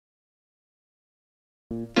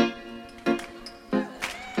We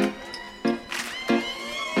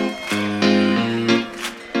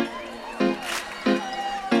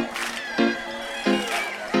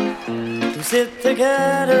sit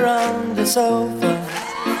together on the sofa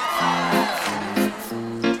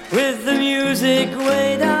with the music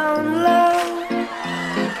way down low.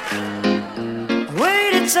 I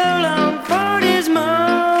waited so long for this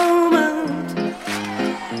moment.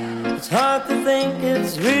 It's hard to think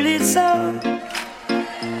it's really so.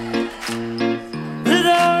 The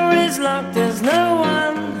door is locked, there's no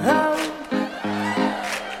one home.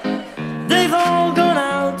 They've all gone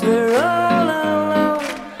out, we're all alone.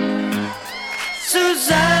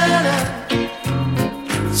 Susanna,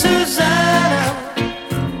 Susanna,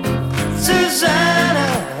 Susanna,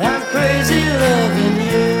 I'm crazy loving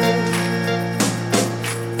you.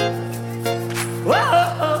 Whoa,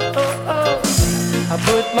 oh, oh, oh. I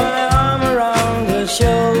put my arm around her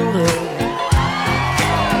shoulder,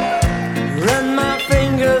 run my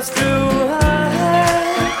fingers through her hair.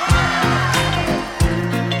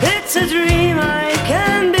 It's a dream, I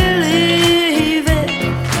can't believe it.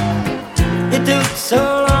 It took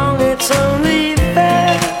so long, it's only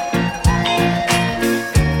fair.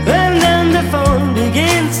 And then the phone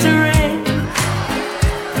begins to ring,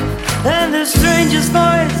 and the stranger's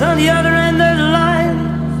voice on the other end of the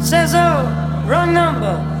line says, oh, wrong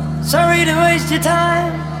number, sorry to waste your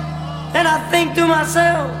time. And I think to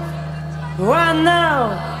myself, why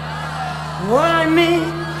now? Why me?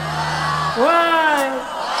 Why?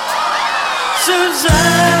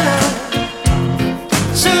 Susanna,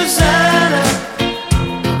 Susanna,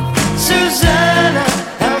 Susanna,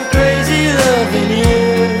 I'm crazy loving you.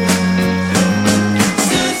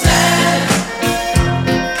 Susanna,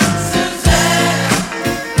 Susanna,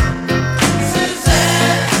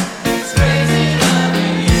 Susanna, it's crazy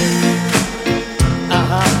loving you.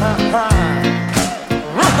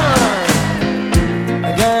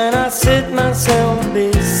 Again I sit myself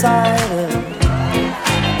beside her,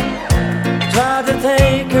 try to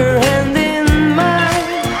take her hand in mine.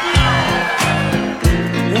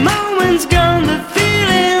 The moment's gone, the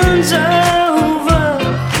feeling's over.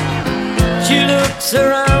 She looks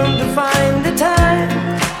around to find the time.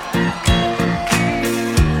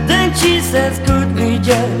 Then she says, could we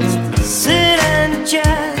just sit and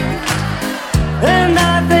chat? And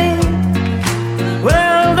I think,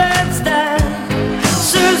 well, that's that.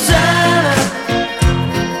 Susanna,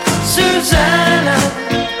 Susanna,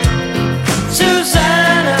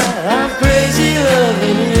 Susanna, I'm crazy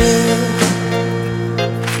loving you.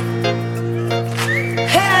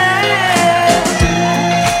 Hey.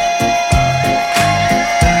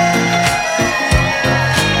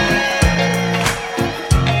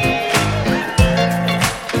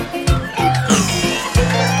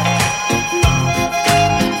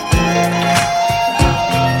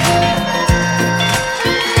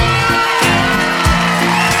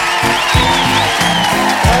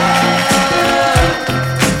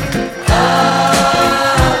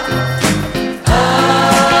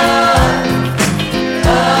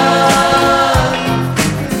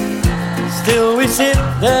 Still we sit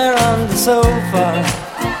there on the sofa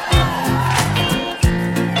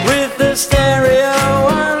with the stereo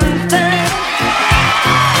on 10.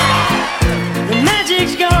 The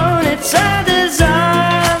magic's gone, it's a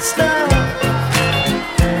disaster.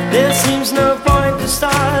 There seems no point to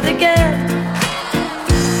start again.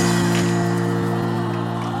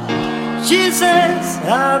 She says,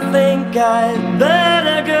 I think I'd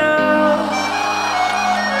better go.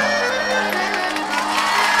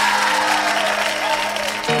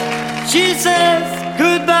 She says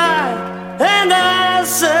goodbye, and I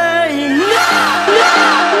say no, no,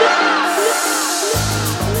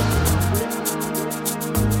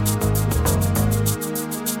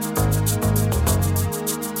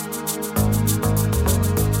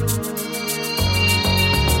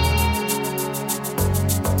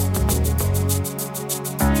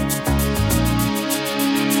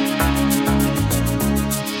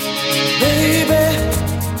 baby,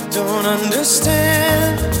 don't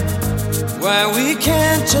understand why we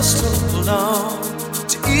can't just hold on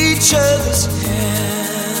to each other's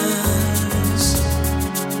hands.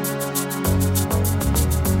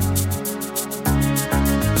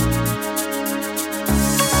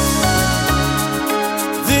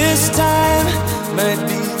 This time might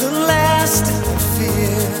be the last if I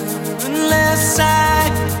fear, unless I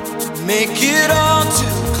make it all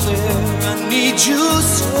too clear. I need you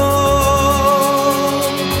so.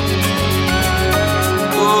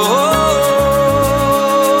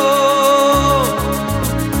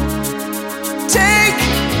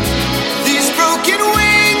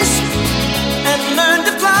 Learn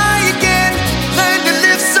to fly again, learn to live.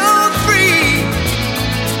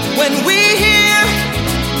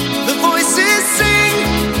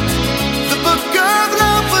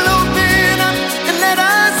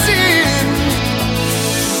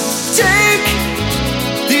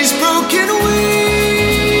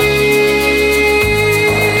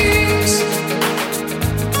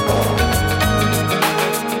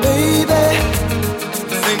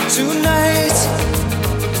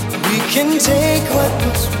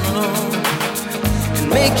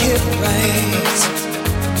 make it right.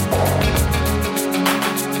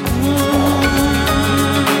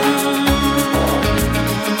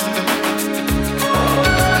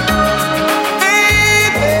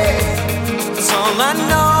 Baby, that's all I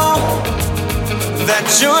know, that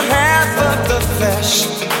you're half of the flesh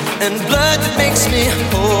and blood that makes me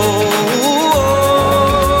whole.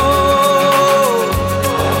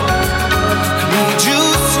 Need you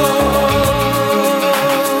so.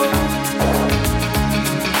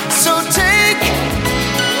 So take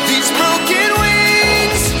these broken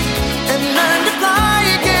wings and learn to fly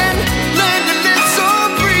again. Learn to live so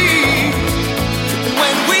free. And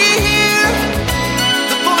when we hear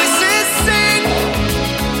the voices sing,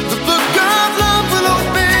 the book of love will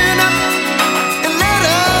open up and let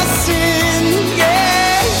us in.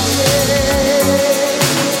 Yeah, yeah.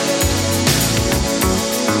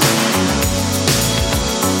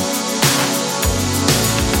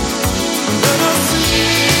 Let us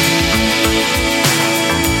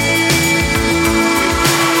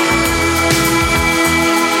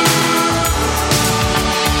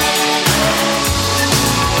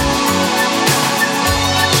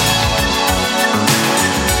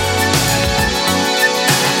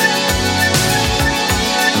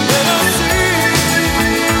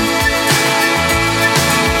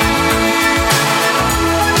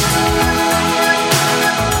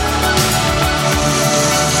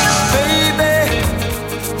baby,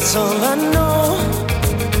 it's all I know,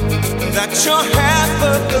 that you're half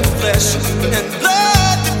of the flesh and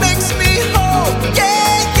blood that makes me whole.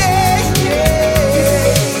 Yeah, yeah, yeah.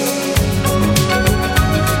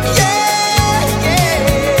 Yeah,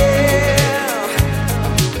 yeah.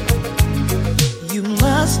 You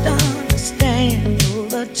must understand, oh,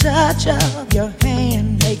 the touch of your hand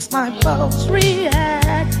makes my pulse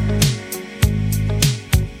react.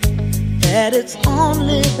 That it's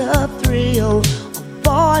only the thrill of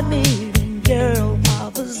boy meeting girl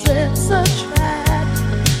opposites attract.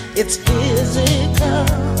 It's physical,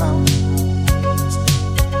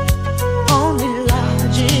 only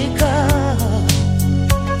logical.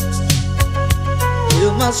 You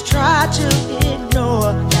must try to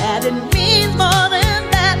ignore that it means more than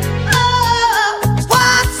that. Oh,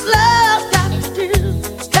 what's love got to do?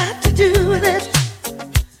 Got to do with it.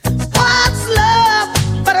 What's love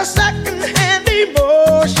but a second-hand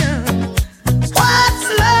emotion? What's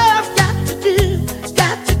love got to do?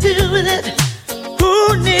 Got to do with it. Who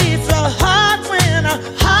needs a heart when a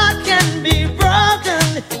heart can be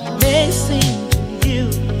broken? It may seem to you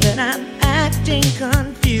that I'm acting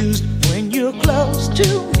confused when you're close to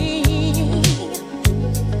me.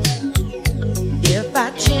 If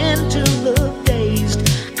I tend to look dazed,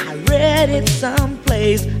 I read it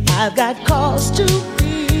someplace. I've got cause to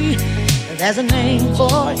be. There's a name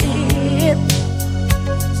for it.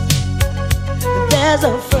 There's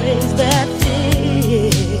a phrase that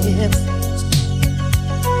fits.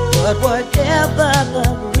 But whatever the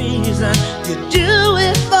reason, you do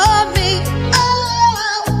it for me.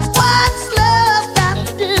 Oh, what's love got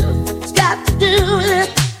to do? Got to do with it.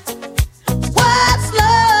 What's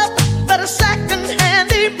love but a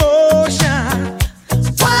second-hand emotion?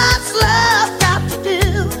 What's love got to do?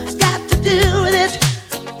 Got to do with it.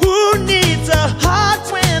 Who needs a heart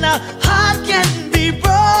when a heart can be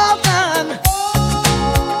broken? Oh,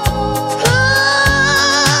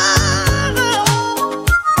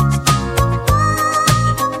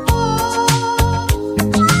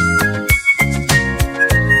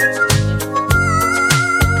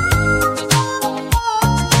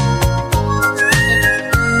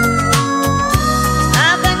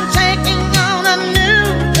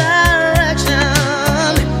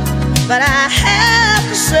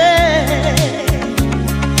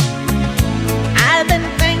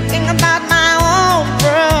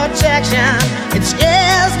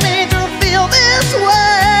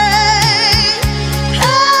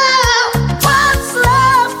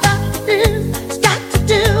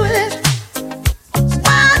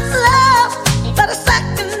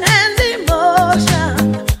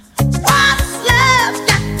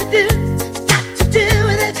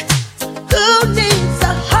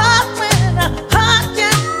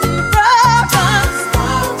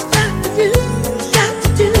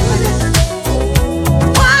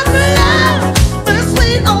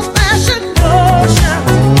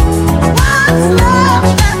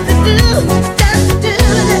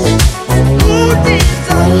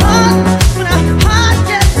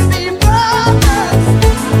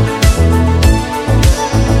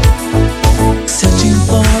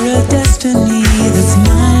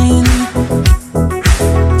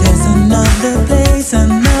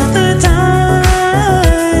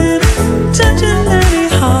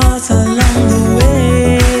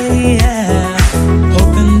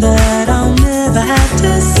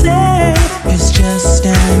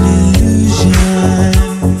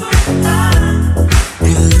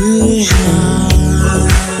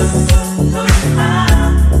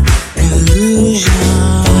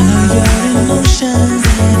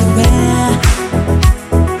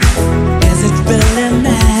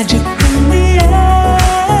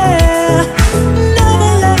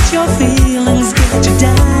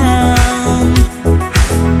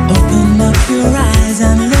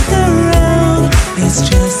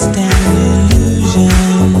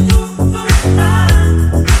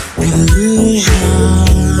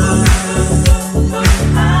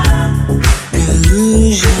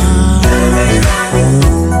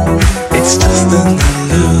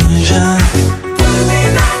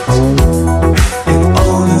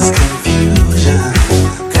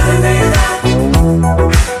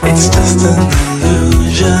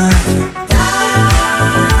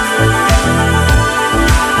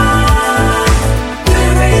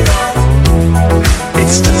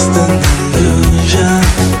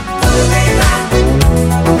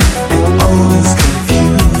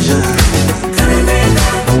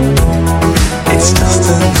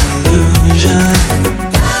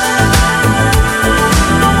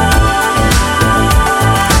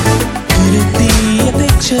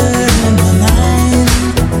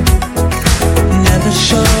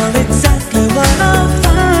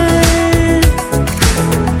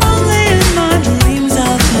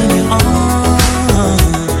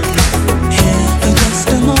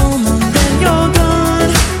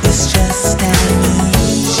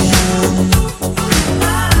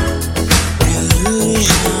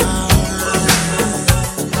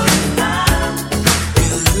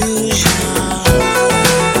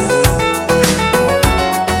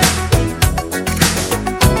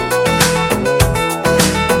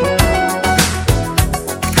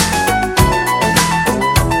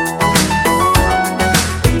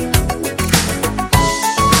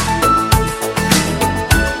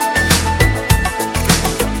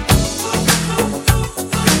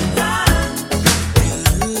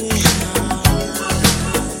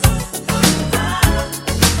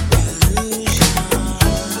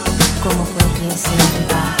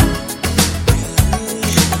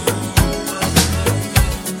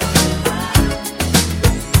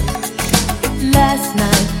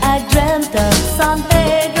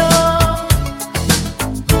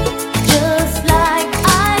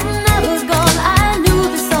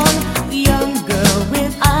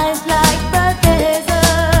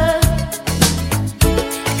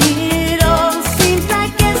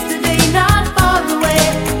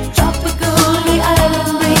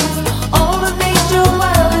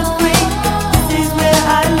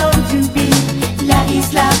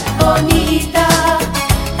 bonita,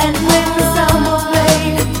 and when the summer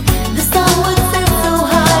rain, the sun would set the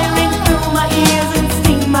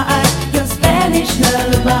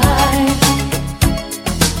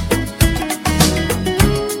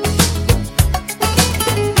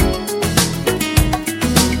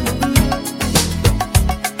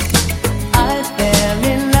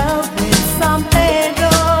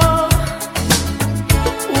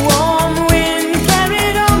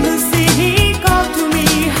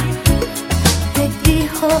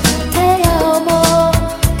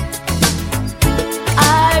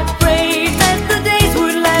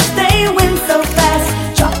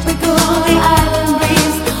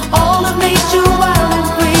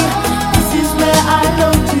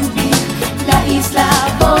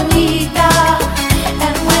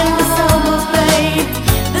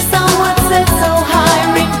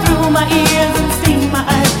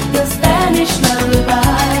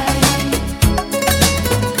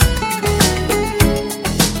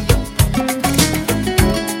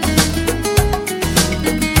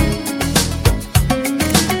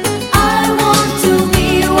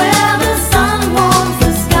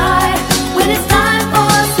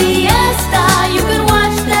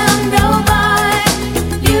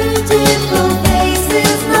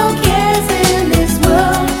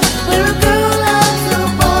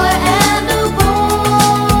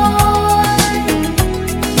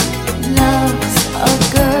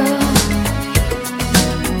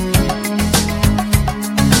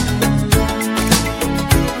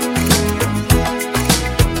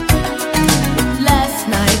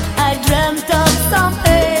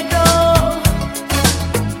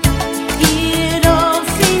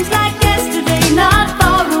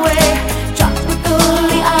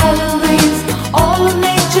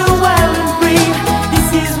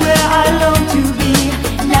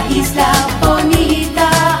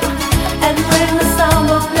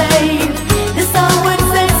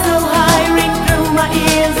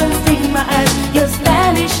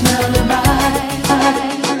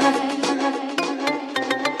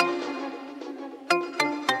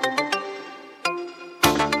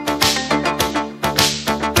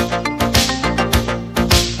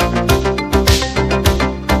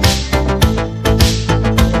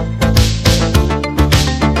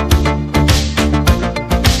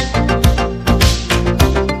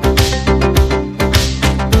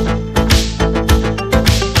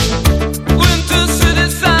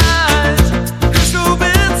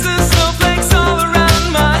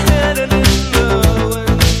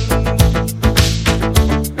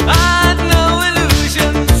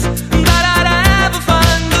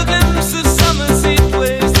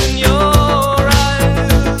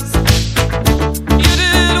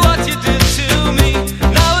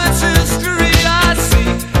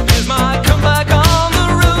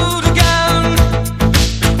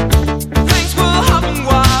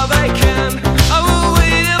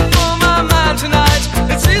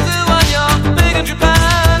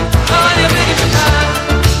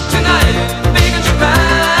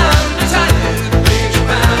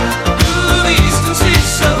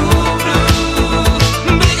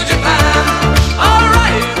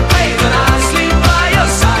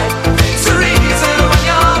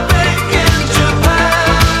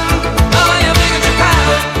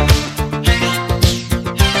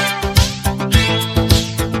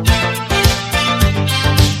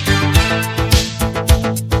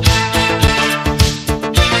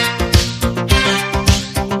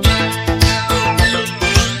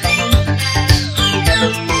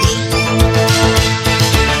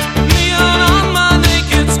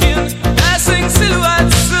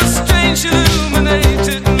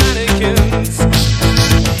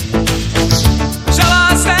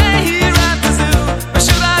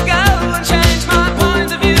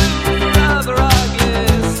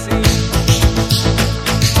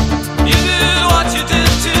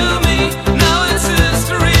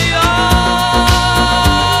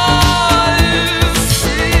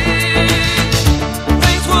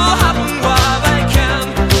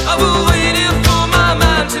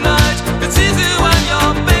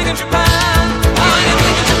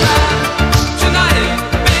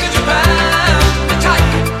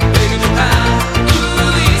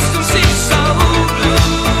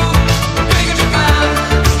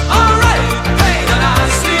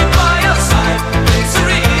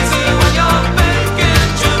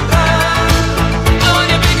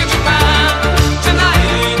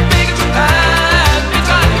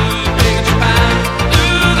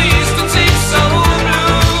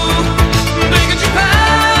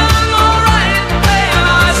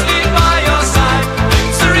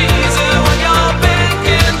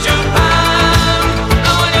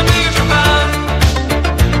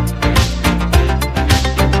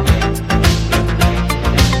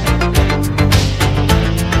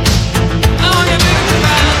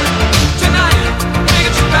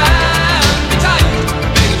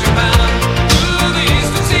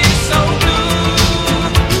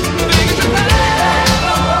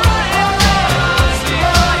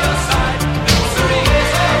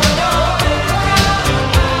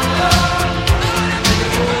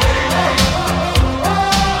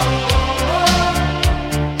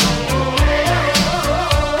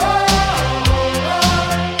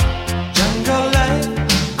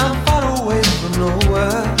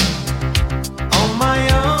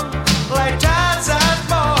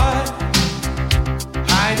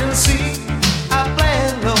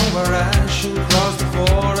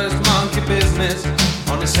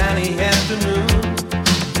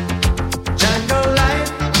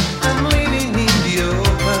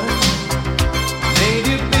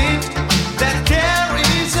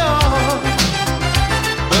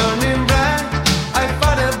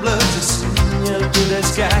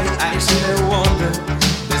sky, I sit and wonder,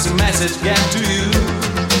 there's a message get to you.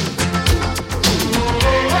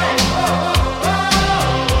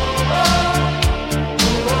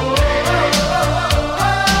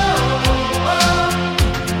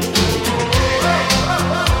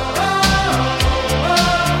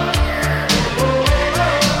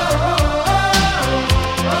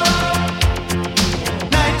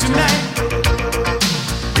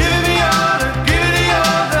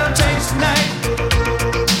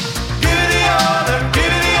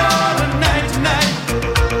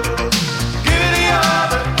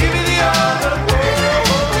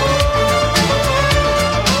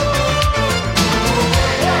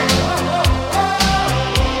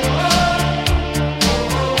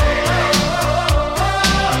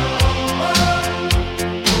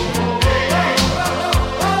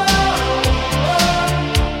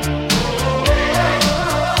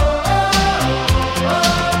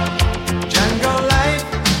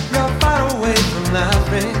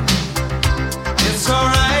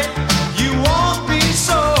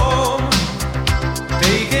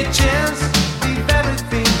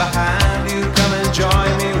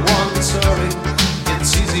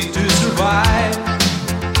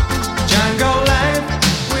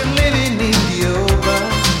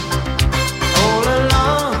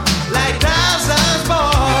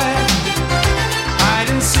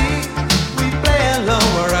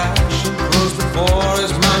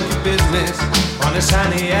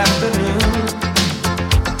 Sunny afternoon,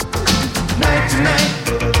 night to night.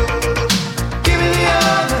 Give me the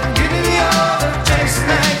other chance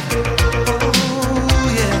tonight. Oh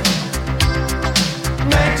yeah,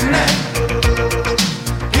 night to night.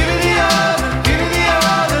 Give me the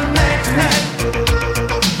other night to night.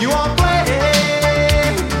 You won't play,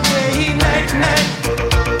 night to night.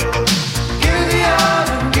 Give me the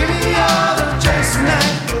other chance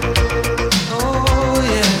tonight. Oh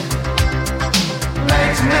yeah.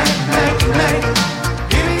 Night, night, night.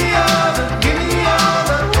 Give me the other, give me the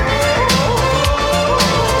other.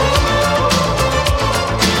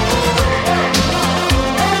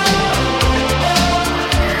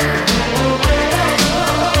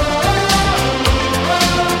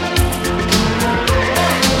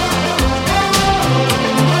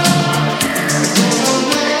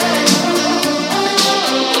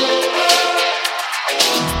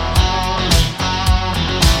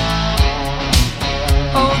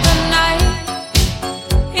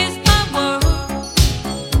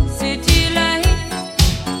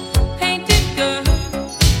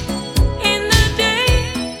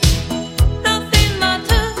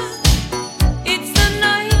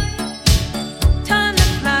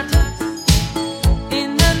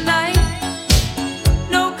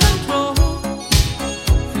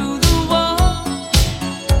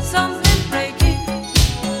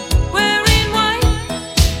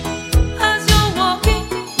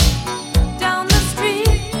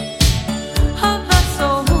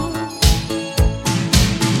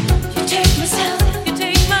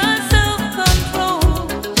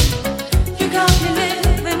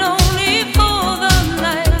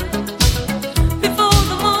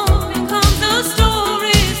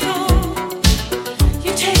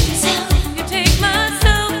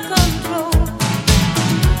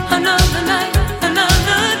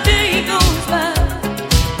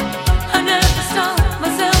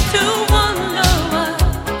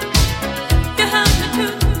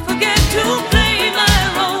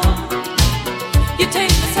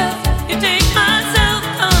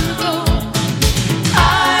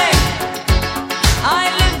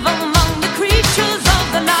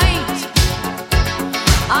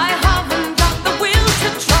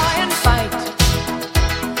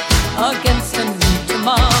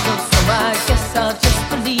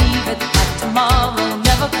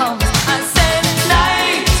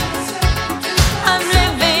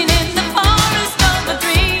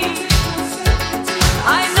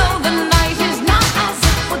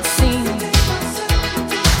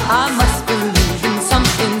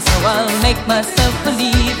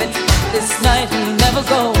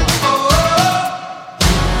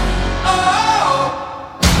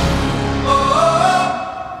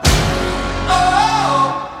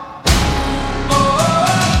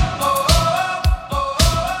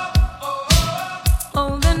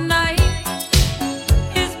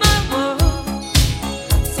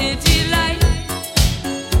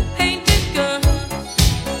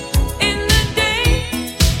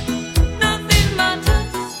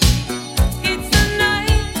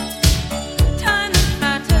 Time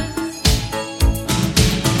matters.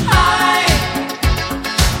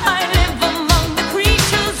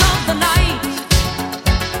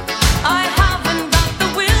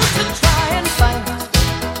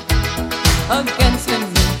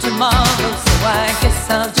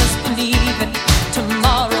 I'll just believe it.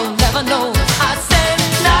 Tomorrow never knows. I said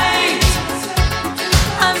night.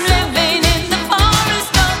 I'm living in the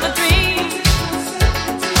forest of a dream.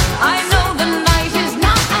 I know the night is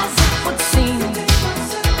not as it would seem.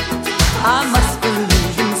 I must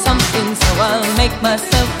believe in something, so I'll make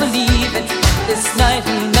myself believe it. This night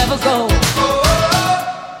will never go.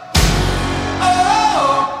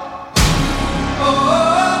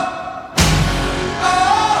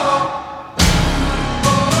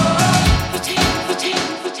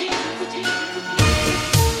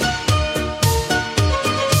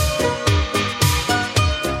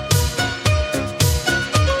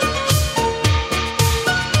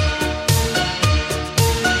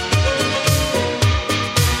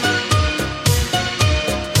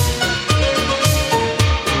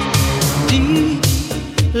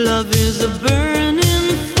 Love is a burning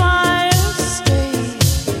fire, stay,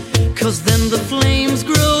 'cause then the flames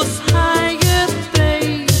grow higher,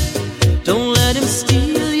 babe. Don't let him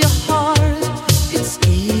steal your heart, it's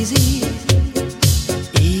easy,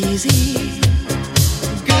 easy.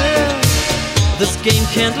 Girl, this game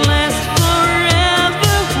can't last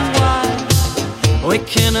forever, why? We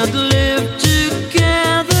cannot live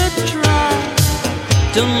together, try.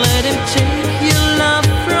 Don't let him take your love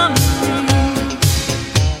from me.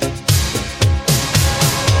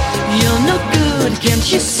 You're no good, can't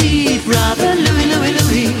you see, brother Louie, Louie,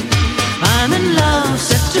 Louie? I'm in love,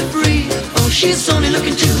 set her free. Oh, she's only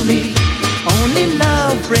looking to me. Only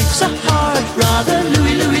love breaks a heart, brother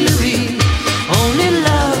Louie, Louie, Louie. Only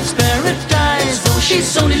love's paradise. Oh,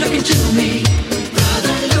 she's only looking to me.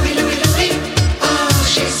 Brother Louie, Louie, Louie. Oh,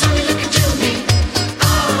 she's only looking to me.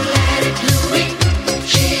 Oh, let it Louie.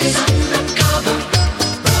 She's undercover.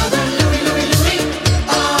 Brother Louie, Louie, Louie.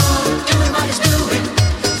 Oh, doing what he's doing.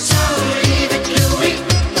 So leave it, Louie,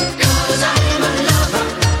 'cause I'm a lover.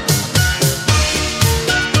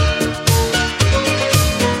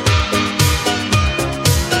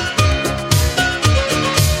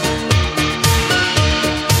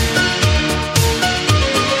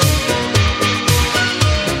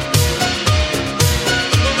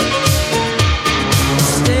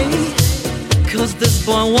 Stay, 'cause this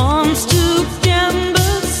boy wants to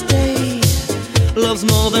gamble. Stay, loves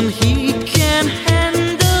more than he can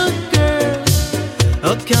handle, girl.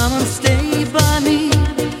 Oh, come and stay by me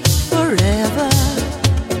forever,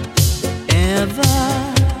 ever.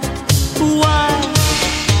 Why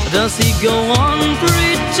does he go on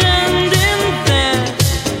pretending that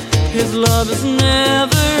his love is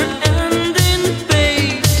never ending,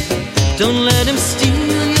 babe? Don't let him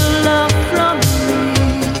steal your love from me.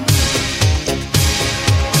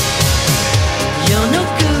 You're no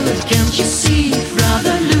good, can't you see,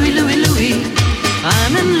 brother Louie, Louie, Louie?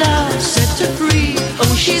 I'm in love, set her free.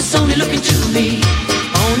 Oh, she's only looking to me.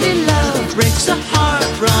 Only love breaks a heart,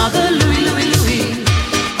 brother Louie, Louie, Louie.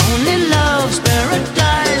 Only love's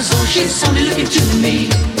paradise. Oh, she's only looking to me.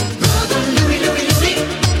 Brother Louie, Louie, Louie.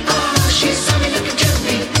 Oh, she's only looking to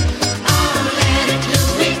me. Oh, let it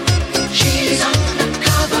Louie. She's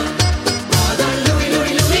undercover. Brother Louie,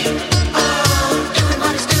 Louie, Louie. Oh, doing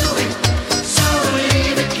what he's doing. So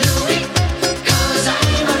leave it Louie, 'cause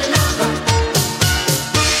I'm a lover.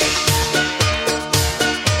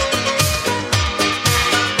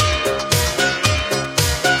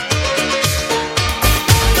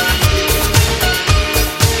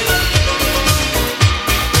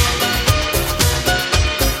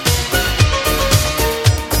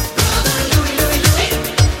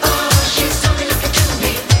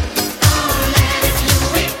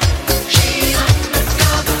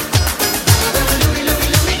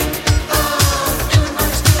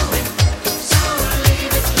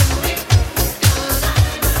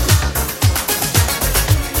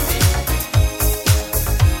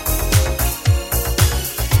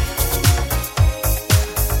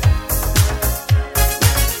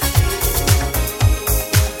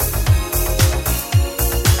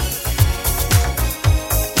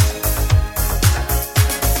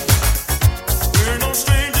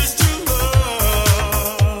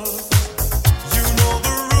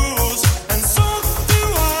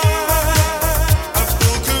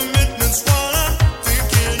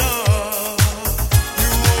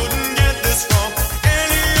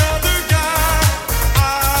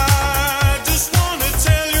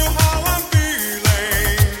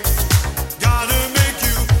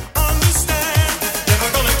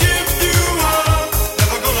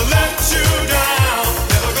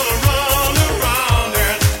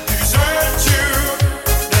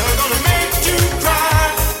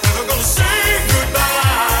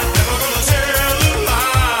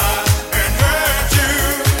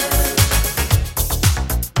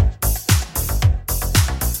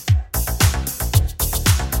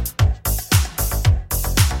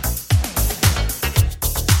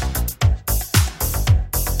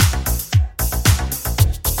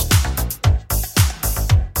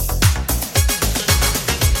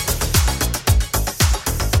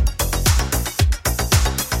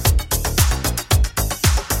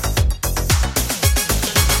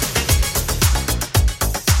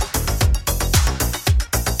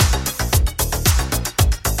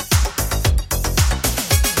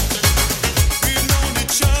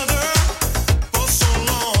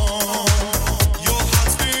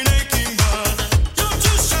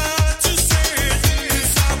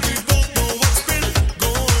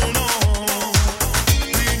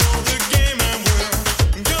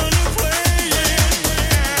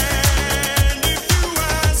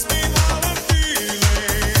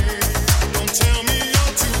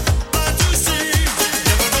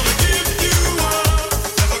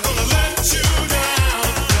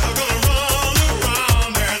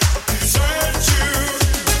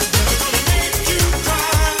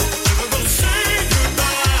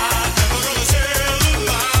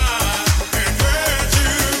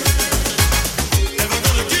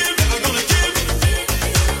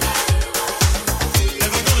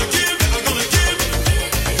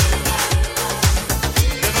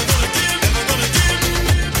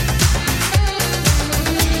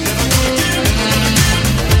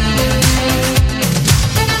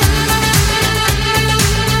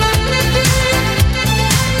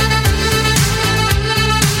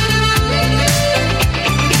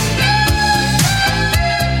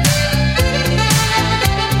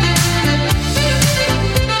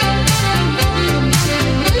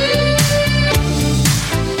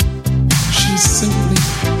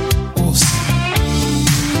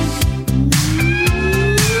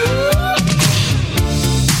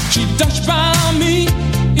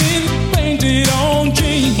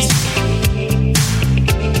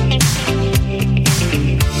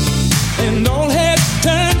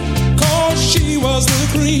 was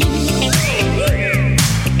the cream.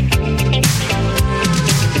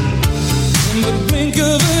 In the blink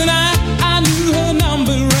of an eye, I knew her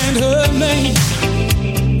number and her name.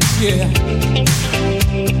 Yeah.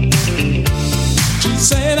 She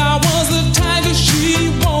said I was the tiger she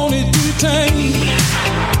wanted to tame.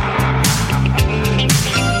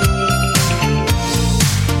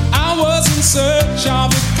 I was in search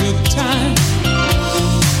of a good time,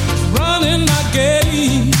 running my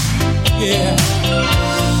game. Yeah.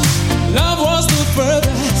 Love was the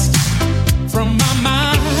furthest from my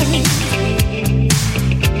mind.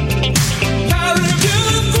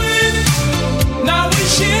 Caribbean queen, now we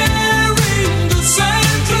sharing the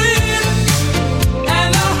same dream,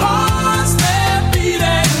 and our hearts they're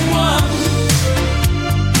beating one.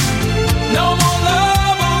 No more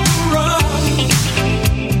love on the run.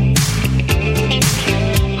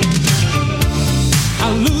 I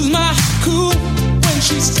lose my cool when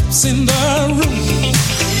she steps in the room.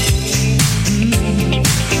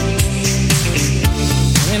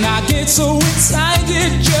 And I get so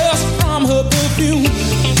excited just from her perfume.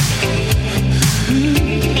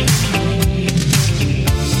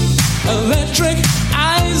 Electric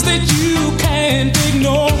eyes that you can't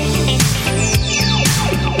ignore,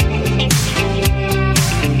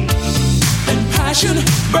 and passion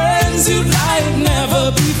burns you like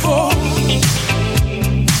never before.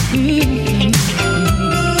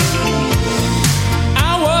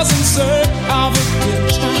 I was in search of a good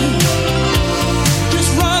time, just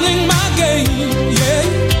running my game, yeah.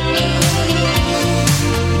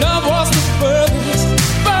 Love was the furthest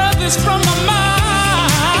from my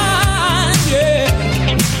mind, yeah.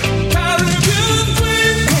 Caribbean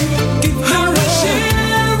queen, now we're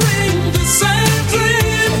sharing the same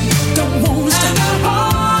dream. Don't wanna stop. And our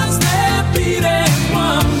hearts they're beating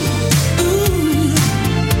one. Ooh,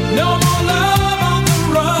 no more love on the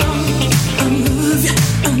run. I love you,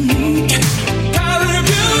 I need you.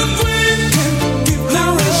 Caribbean queen, now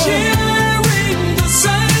we're sharing the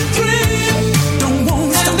same dream. Don't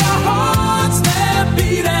wanna stop. And our hearts they're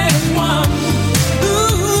beating one.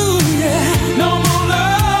 Ooh, yeah. No more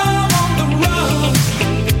love on the run.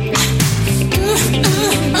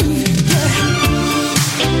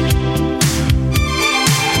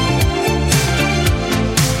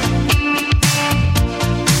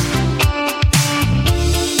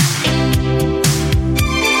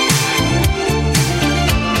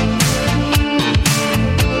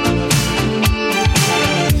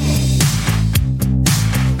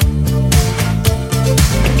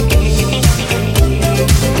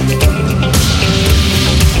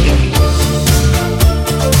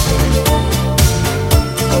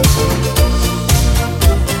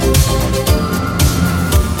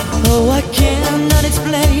 Oh, I cannot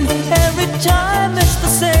explain. Every time it's the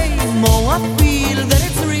same. Oh, I feel that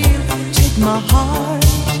it's real. Take my heart.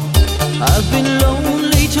 I've been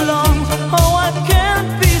lonely too long. Oh, I can't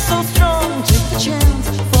be so strong. Take the chance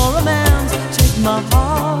for romance. Take my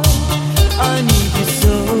heart. I need you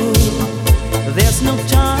so. There's no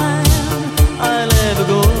time I'll ever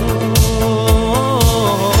go.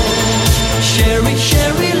 Sherry,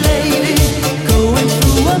 Sherry lady, going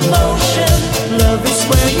through emotion. Love is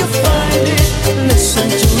where you find it. Listen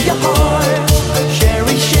to your heart.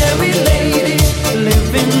 Sherry, Sherry lady,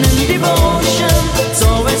 living in devotion. It's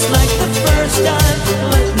always like the first time.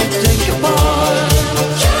 Let me take your part.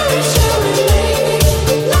 Sherry, Sherry lady,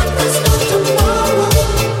 like there's no tomorrow.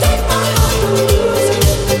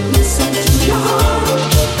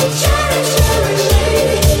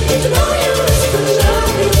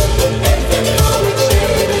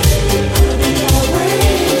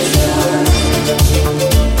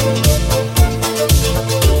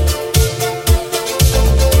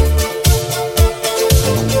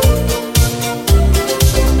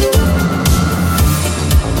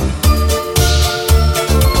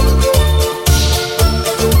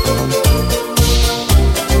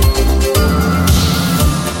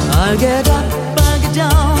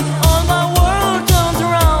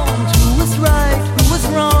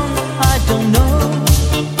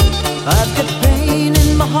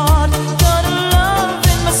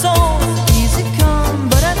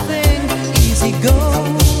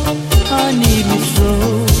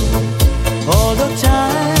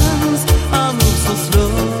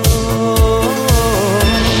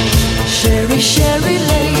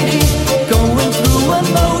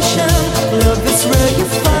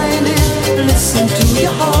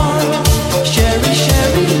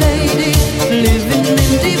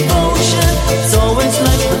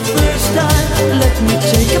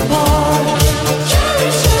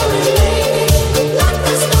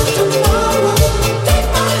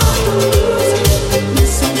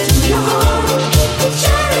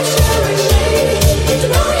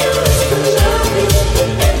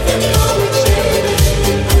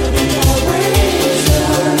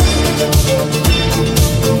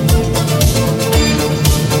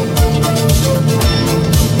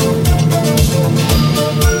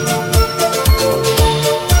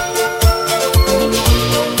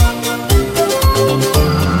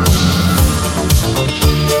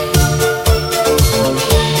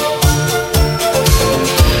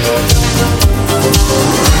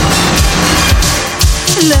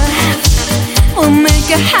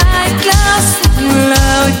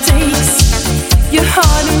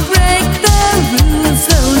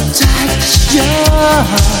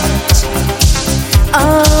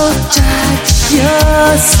 Oh, touch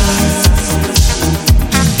your soul.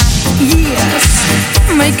 Yes,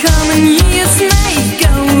 may come and years may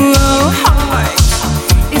go. Hard,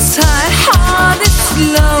 it's high, hard, it's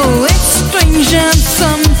low. It's strange and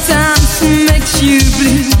sometimes makes you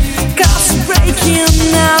blue. 'Cause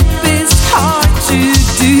breaking up is hard to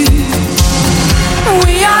do.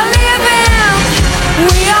 We are living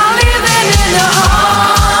in a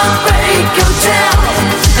heartbreak hotel.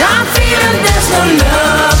 I'm feeling there's no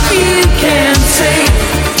love you can take.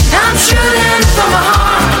 I'm shooting from my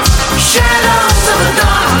heart, shadows of the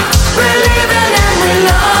dark. We're living and we're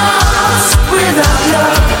lost without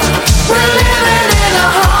love. We're living in a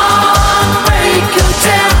heartbreak.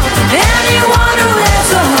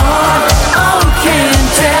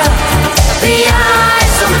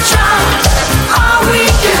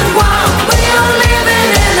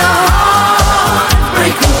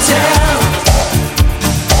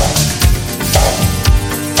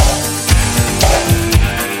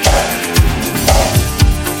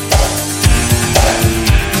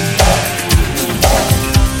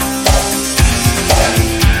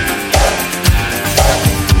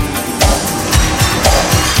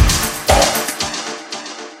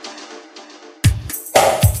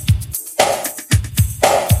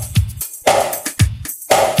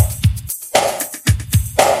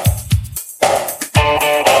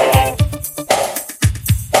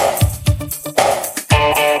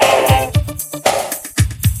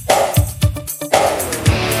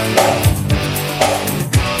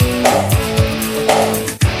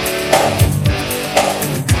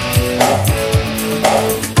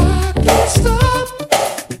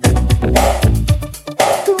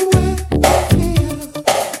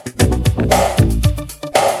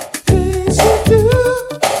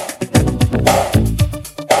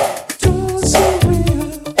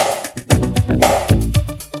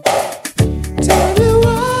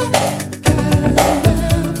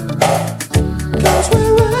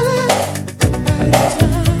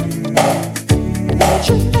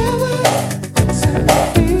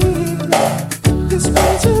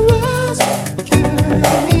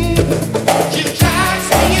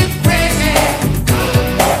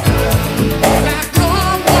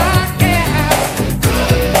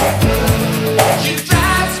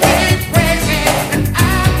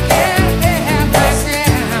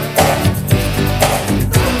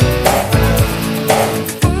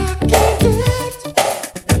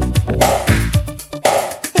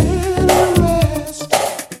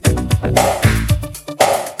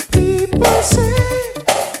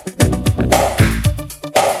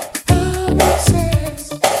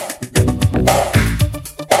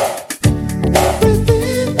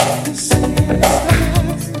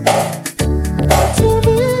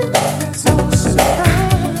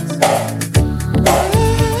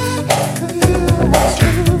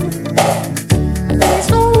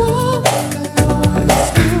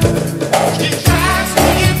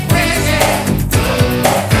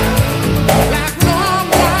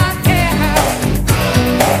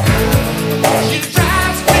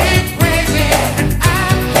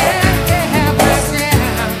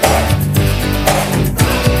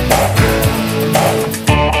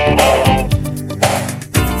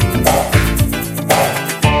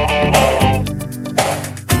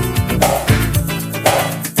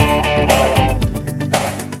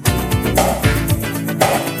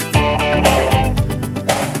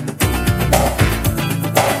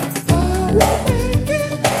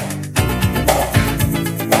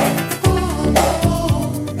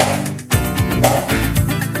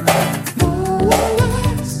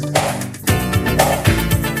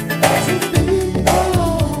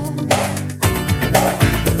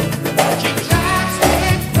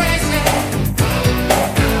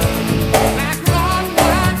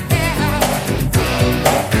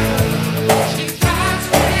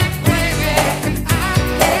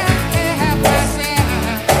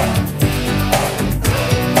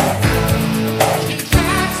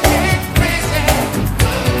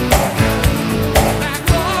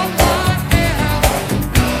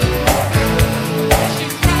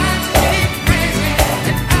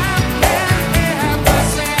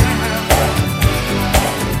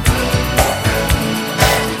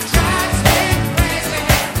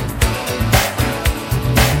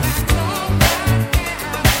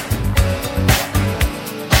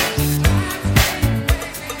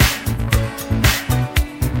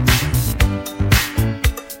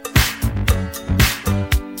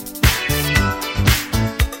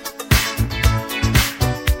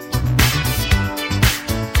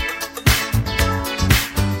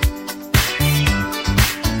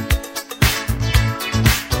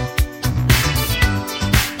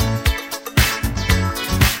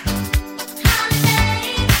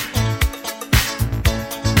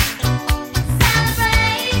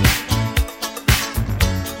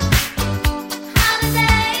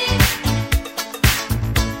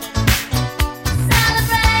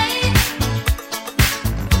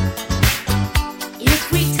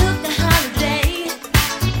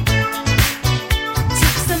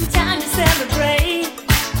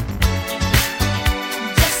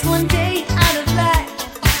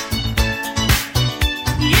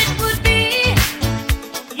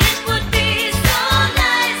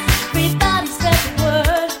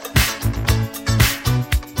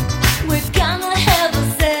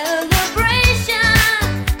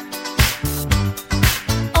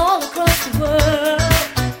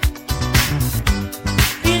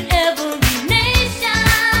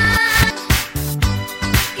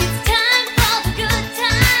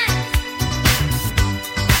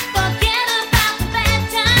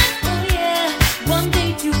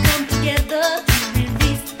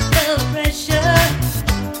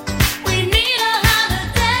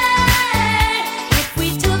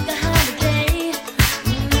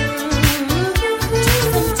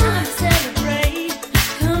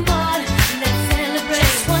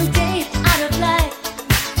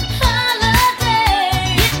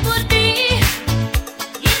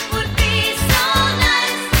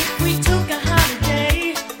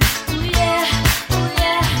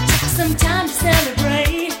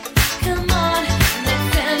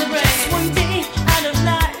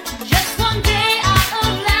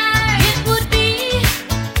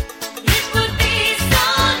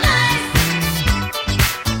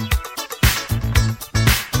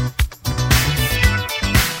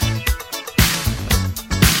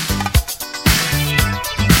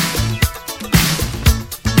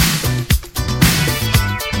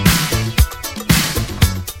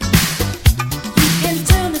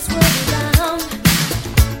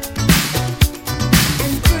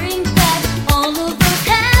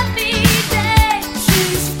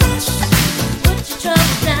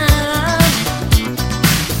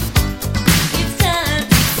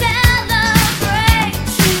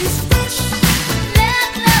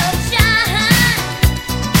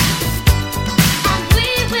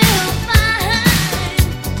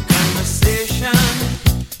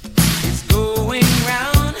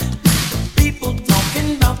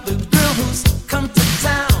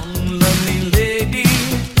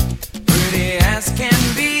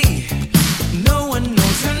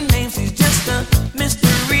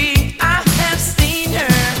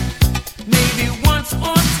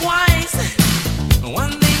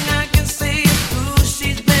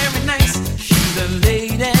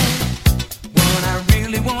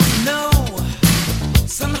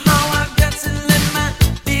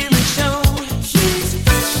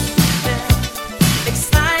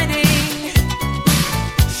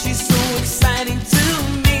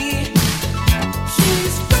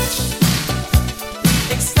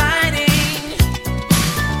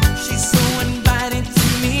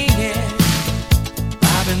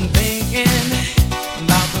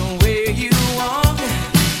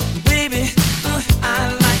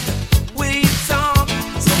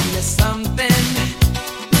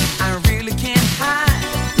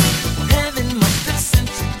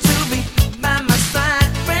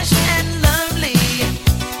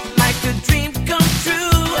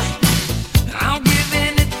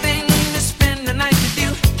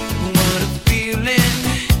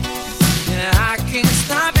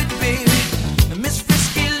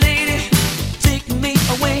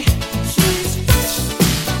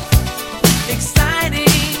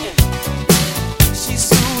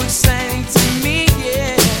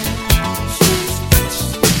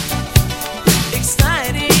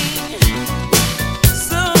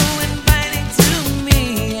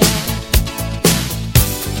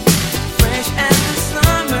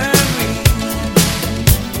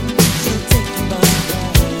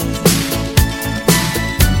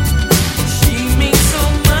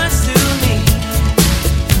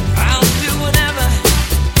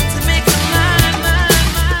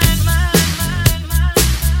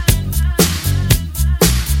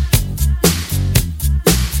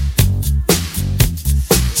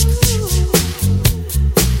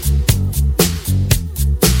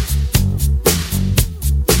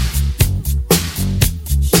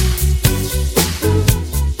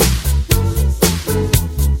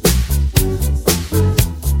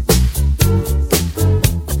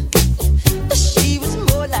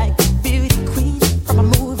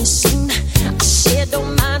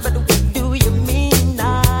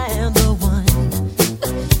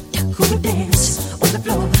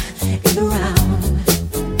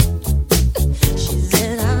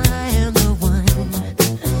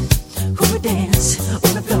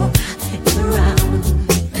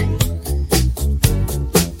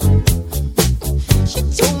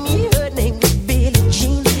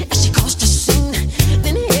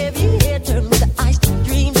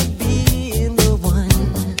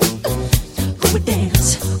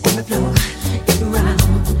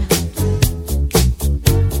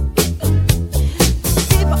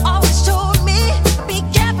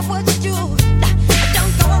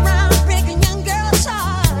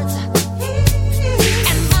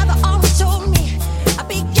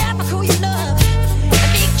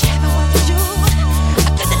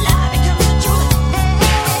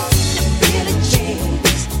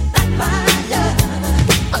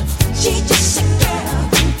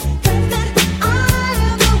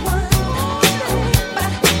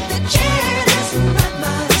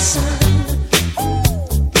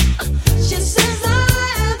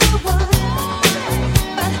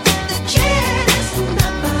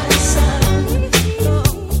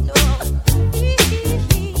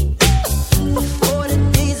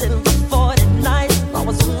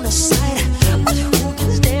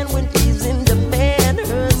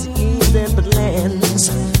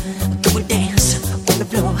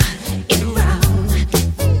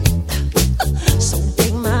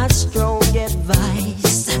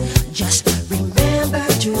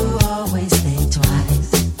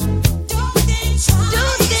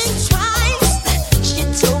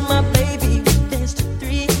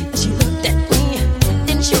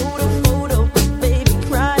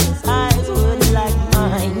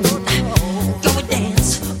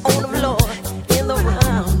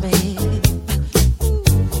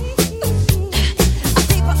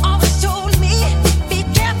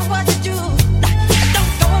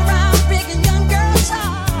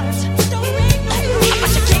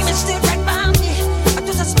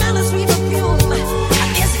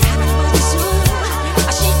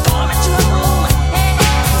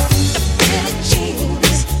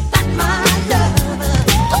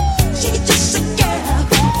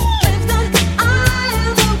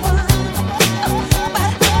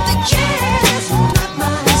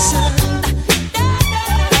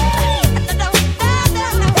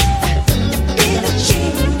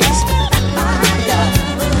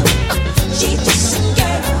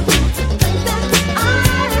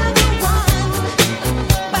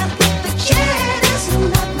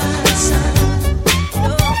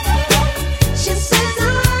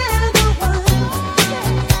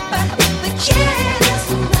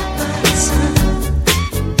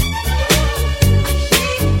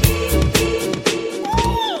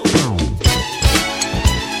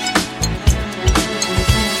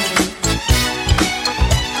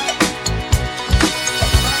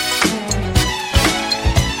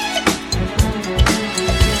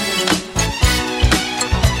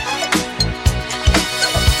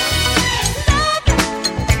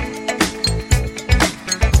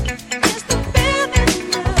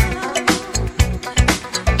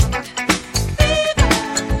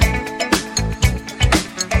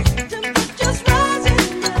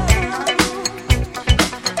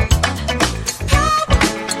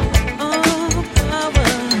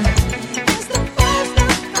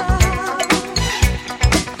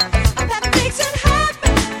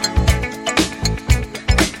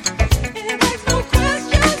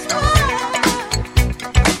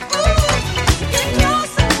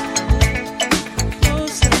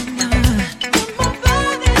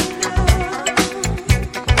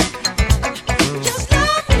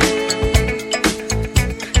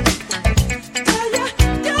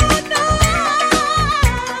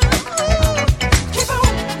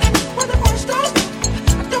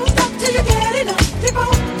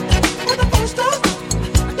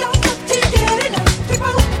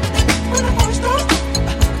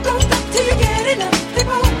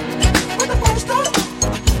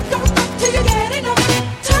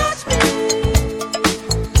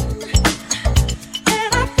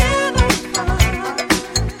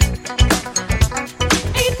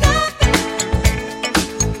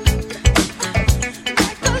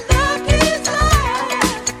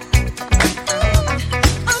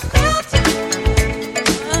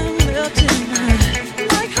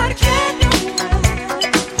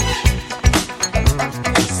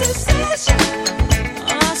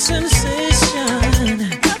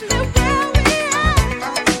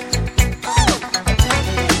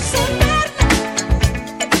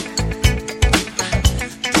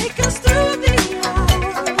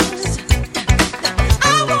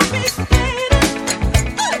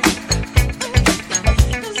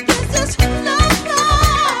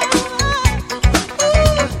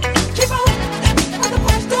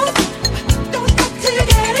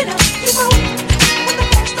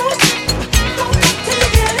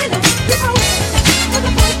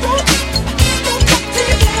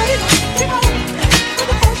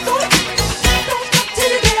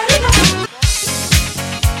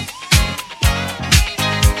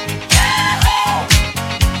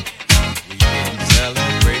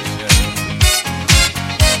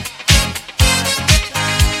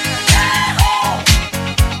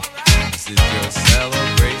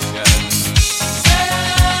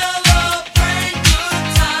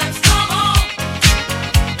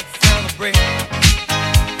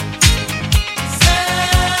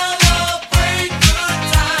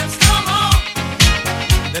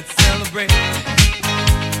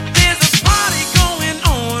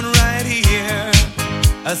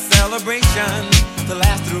 a celebration to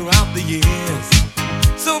last throughout the years.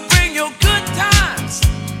 So bring your good times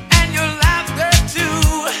and your laughter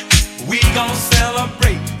too. We gon'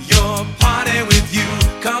 celebrate your party with you.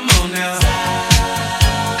 Come on now.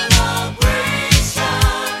 Celebration.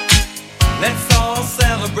 Let's all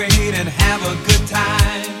celebrate and have a good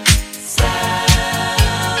time. Celebration.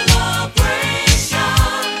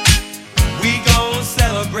 We gon'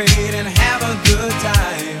 celebrate and have a good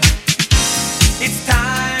time. It's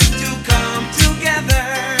time to come together.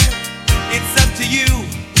 It's up to you.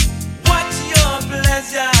 What's your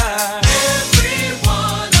pleasure?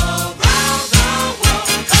 Everyone around the world,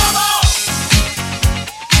 come on!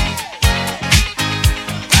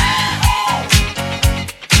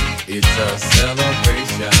 It's a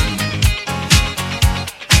celebration.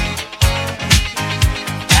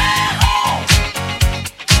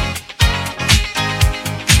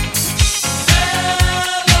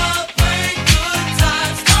 Celebrate good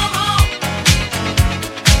times, come on!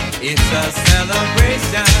 It's a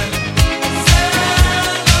celebration.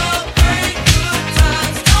 Celebrate good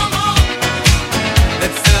times, come on!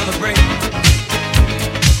 Let's celebrate.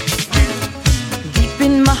 Deep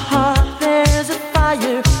in my heart there's a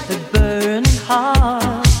fire, a burning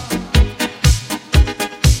heart.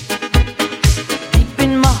 Deep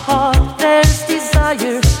in my heart there's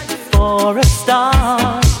desire for a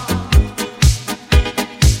star.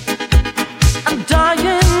 I'm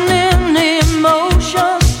dying in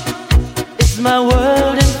emotion. It's my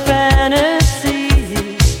world in fantasy.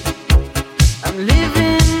 I'm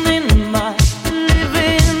living in my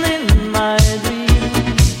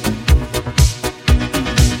dream.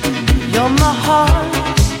 You're my heart,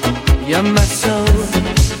 you're my soul.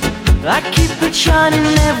 I keep it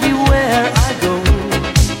shining everywhere I go.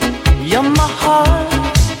 You're my heart,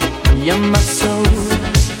 you're my soul.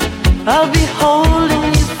 I'll be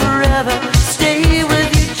holding you forever, stay with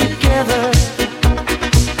you together.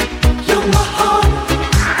 You're my heart,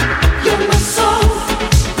 you're my soul.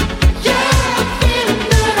 Yeah, I'm feeling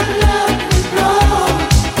that I love you, grow.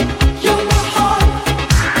 You're my heart,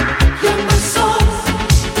 you're my soul.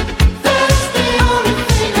 That's the only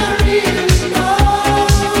thing I really know.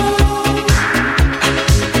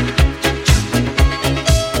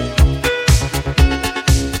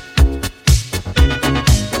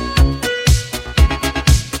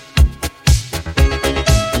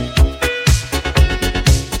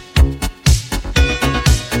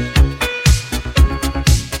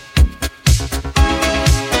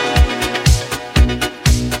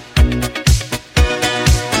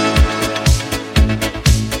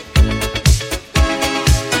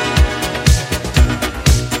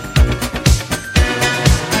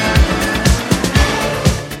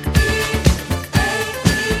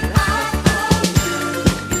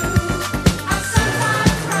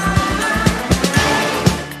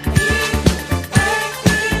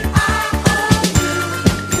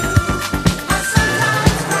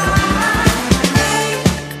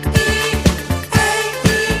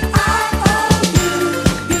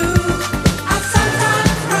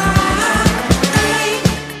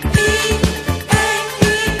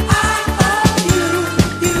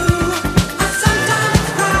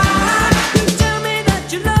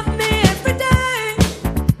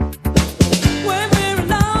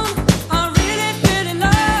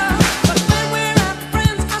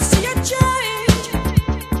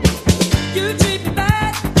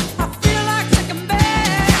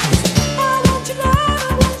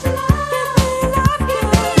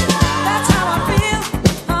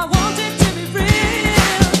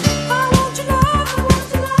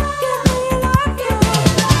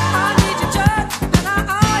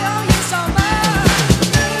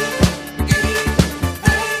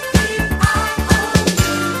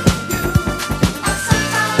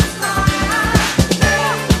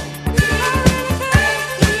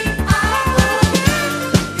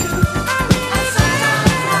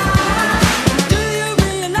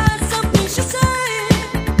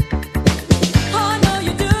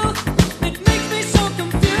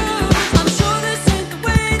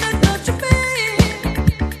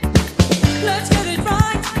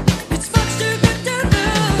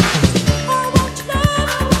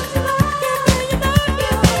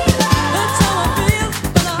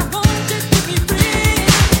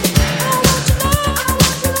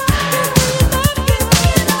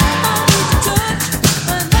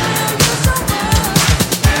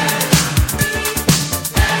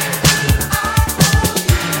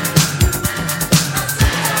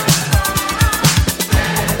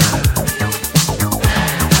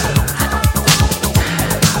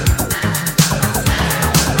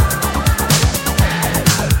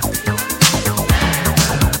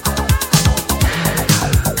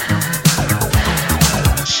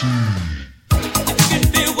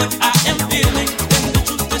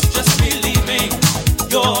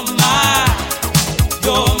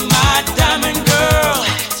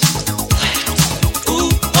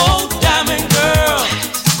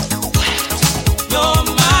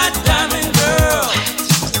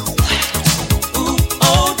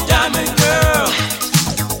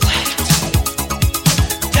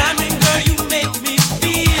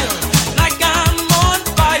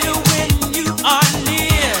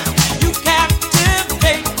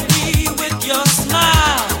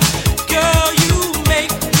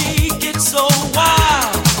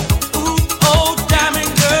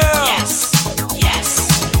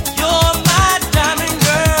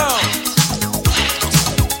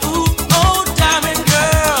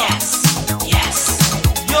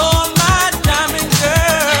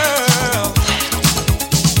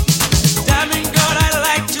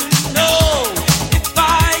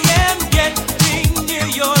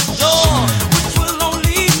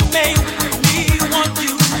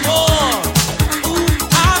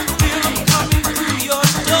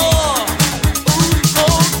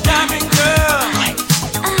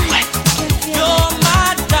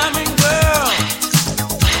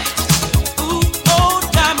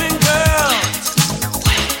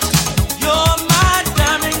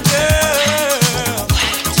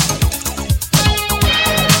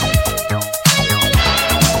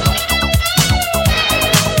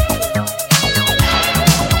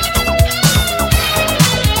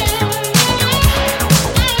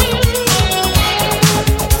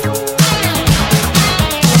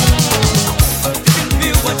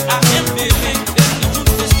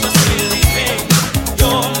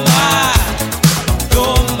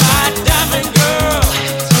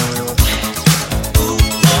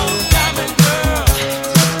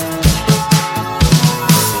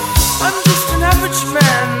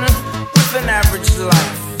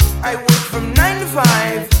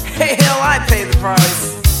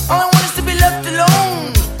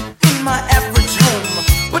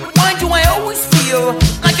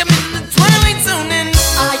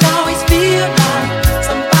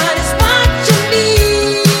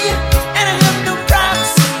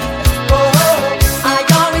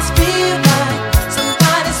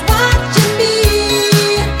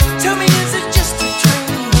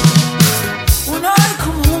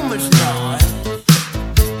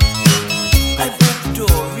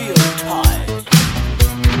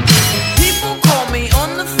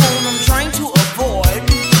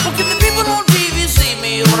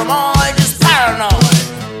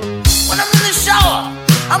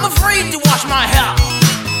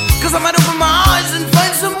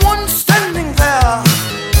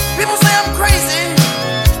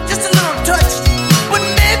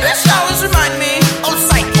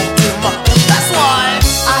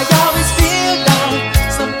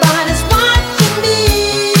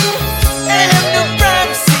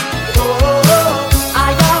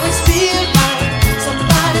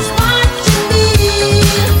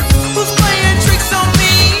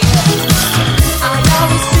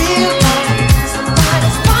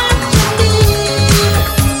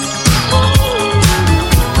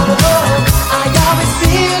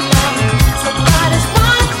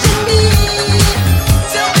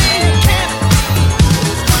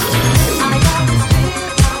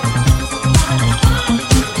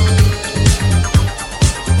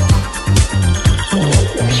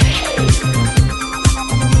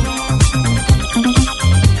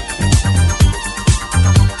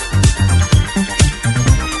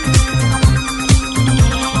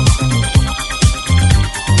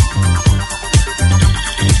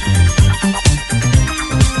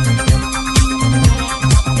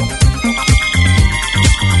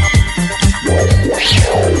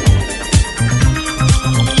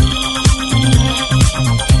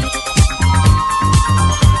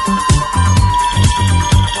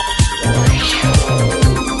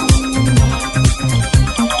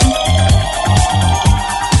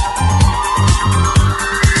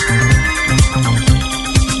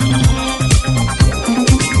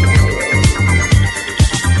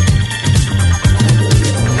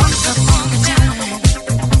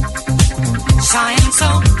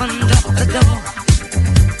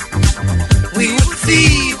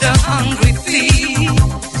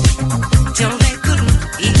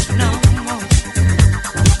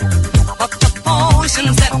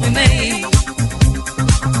 That we made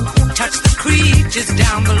touch the creatures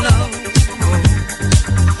down below.